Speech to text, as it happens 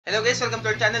Hello guys, welcome to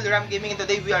our channel, Ram Gaming, and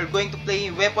today we are going to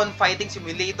play Weapon Fighting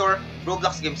Simulator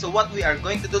Roblox game. So what we are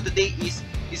going to do today is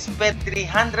spend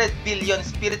 300 billion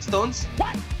Spirit Stones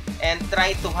and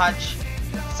try to hatch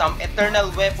some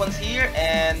Eternal Weapons here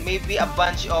and maybe a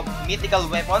bunch of Mythical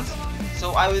Weapons.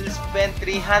 So I will spend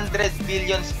 300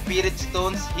 billion Spirit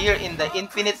Stones here in the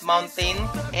Infinite Mountain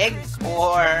Egg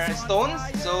or Stones.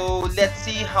 So let's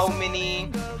see how many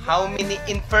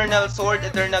Infernal Sword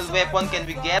Eternal Weapon can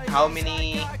we get, how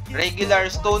many regular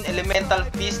Stone Elemental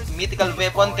Fist Mythical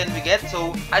Weapon can we get.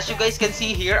 So as you guys can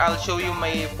see here, I'll show you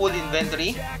my full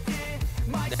inventory.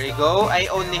 There you go. I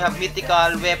only have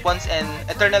mythical weapons and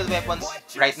eternal weapons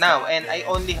right now, and I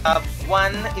only have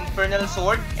one infernal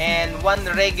sword and one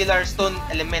regular stone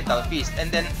elemental fist.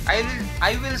 And then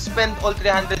I will spend all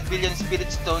 300 billion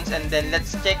spirit stones, and then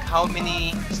let's check how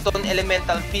many stone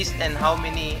elemental fist and how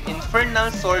many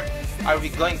infernal sword are we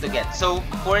going to get. So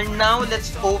for now,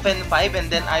 let's open 5 and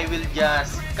then I will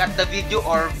just cut the video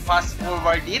or fast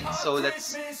forward it. So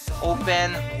let's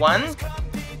open 1.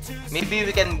 Maybe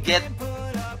we can get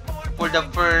for the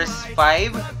first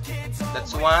 5.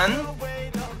 That's 1,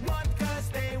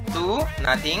 2,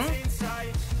 nothing.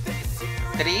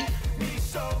 3,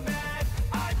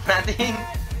 nothing.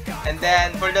 And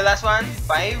then for the last one,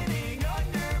 5.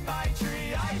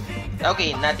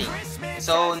 Okay, nothing.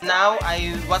 So now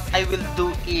what I will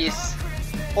do is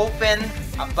open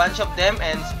a bunch of them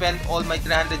and spend all my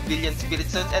 300 billion spirit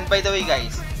stones. And by the way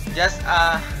guys, just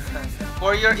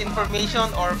for your information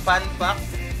or fun fact,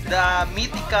 the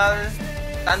mythical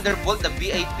Thunderbolt, the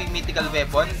VIP mythical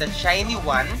weapon, the shiny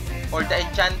one or the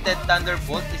enchanted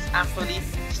Thunderbolt is actually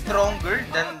stronger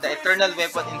than the eternal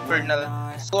weapon infernal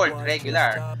sword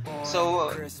regular.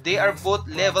 So they are both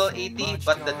level 80,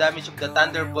 but the damage of the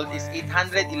Thunderbolt is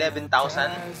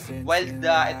 811,000, while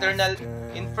the eternal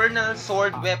infernal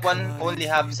sword weapon only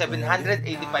have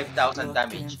 785,000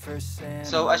 damage.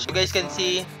 So as you guys can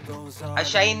see, a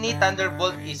shiny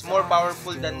Thunderbolt is more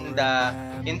powerful than the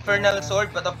infernal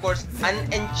sword, but of course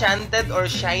an enchanted or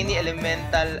shiny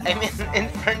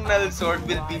infernal sword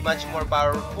will be much more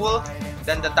powerful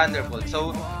than the Thunderbolt.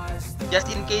 So just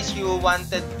in case you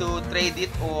wanted to trade it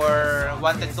or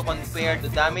wanted to compare the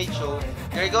damage, so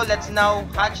there you go. Let's now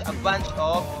hatch a bunch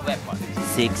of weapons.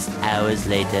 6 hours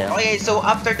later. Okay, so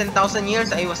after 10,000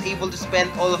 years, I was able to spend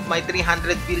all of my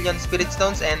 300 billion spirit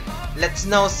stones, and let's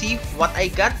now see what I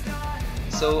got.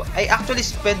 So I actually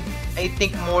spent, I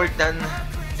think, more than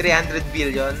 300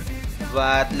 billion,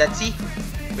 but let's see.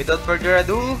 Without further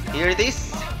ado, here it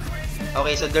is.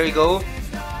 Okay, so there you go.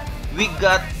 We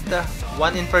got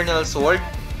one infernal sword.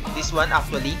 This one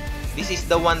actually, this is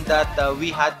the one that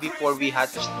we had before we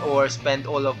hatched or spent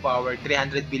all of our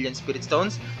 300 billion spirit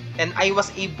stones, and I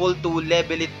was able to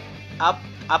level it up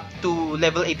to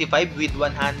level 85 with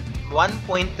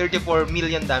 1.34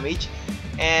 million damage.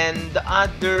 And the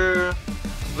other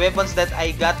weapons that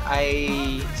I got,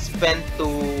 I spent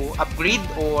to upgrade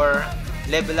or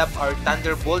level up our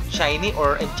Thunderbolt shiny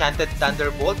or enchanted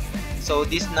Thunderbolt. So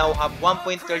this now have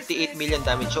 1.38 million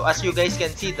damage. So as you guys can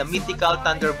see, the mythical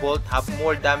Thunderbolt have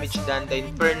more damage than the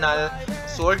infernal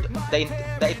sword, the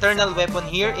eternal weapon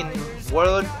here in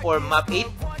world or map 8.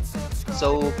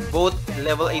 So both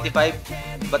level 85,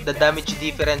 but the damage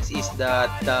difference is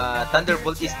that the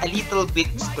Thunderbolt is a little bit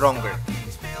stronger.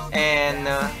 And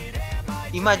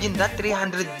imagine that,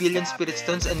 300 billion spirit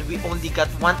stones and we only got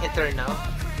one eternal.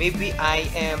 Maybe I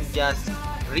am just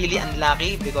really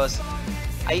unlucky because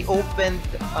I opened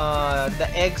the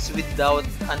eggs without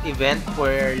an event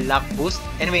for luck boost.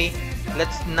 Anyway,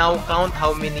 let's now count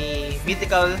how many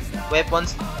mythical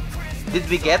weapons did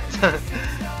we get.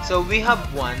 So we have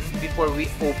one before we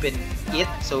open it,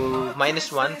 so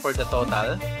 -1 for the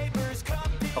total.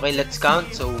 Okay, let's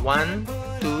count. So 1,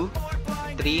 2,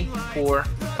 3, 4,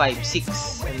 5,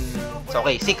 6. And so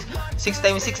okay, 6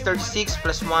 times 6, 36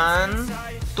 plus 1,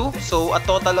 2. So a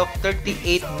total of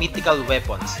 38 mythical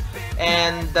weapons.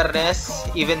 And the rest,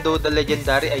 even though the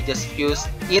legendary, I just fused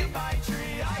it.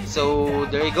 So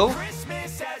there you go.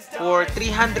 For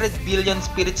 300 billion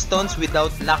spirit stones without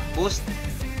luck boost,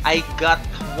 I got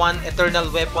one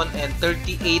eternal weapon and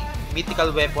 38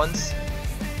 mythical weapons,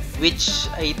 which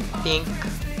I think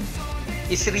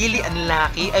is really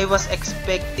unlucky. I was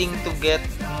expecting to get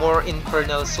more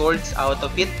infernal swords out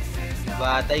of it,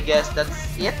 but I guess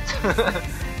that's it.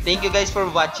 Thank you guys for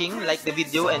watching. Like the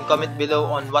video and comment below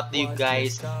on what do you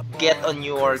guys get on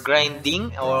your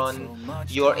grinding or on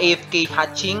your AFK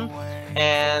hatching,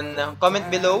 and comment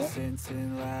below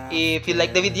if you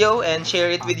like the video and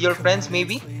share it with your friends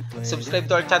maybe. Subscribe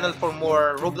to our channel for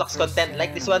more Roblox content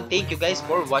like this one. Thank you guys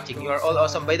for watching. You are all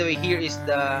awesome. By the way, here is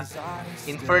the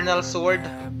Infernal Sword.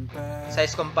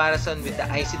 Size comparison with the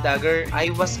Icy Dagger. I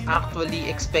was actually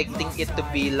expecting it to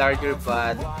be larger,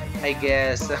 but I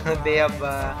guess they have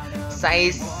a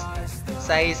size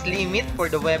limit for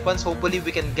the weapons. Hopefully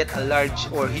we can get a large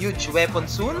or huge weapon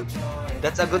soon.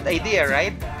 That's a good idea,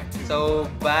 right? So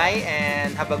bye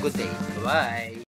and have a good day. Bye.